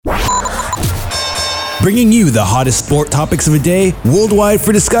Bringing you the hottest sport topics of the day, worldwide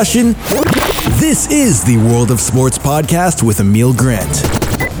for discussion. This is the World of Sports podcast with Emil Grant.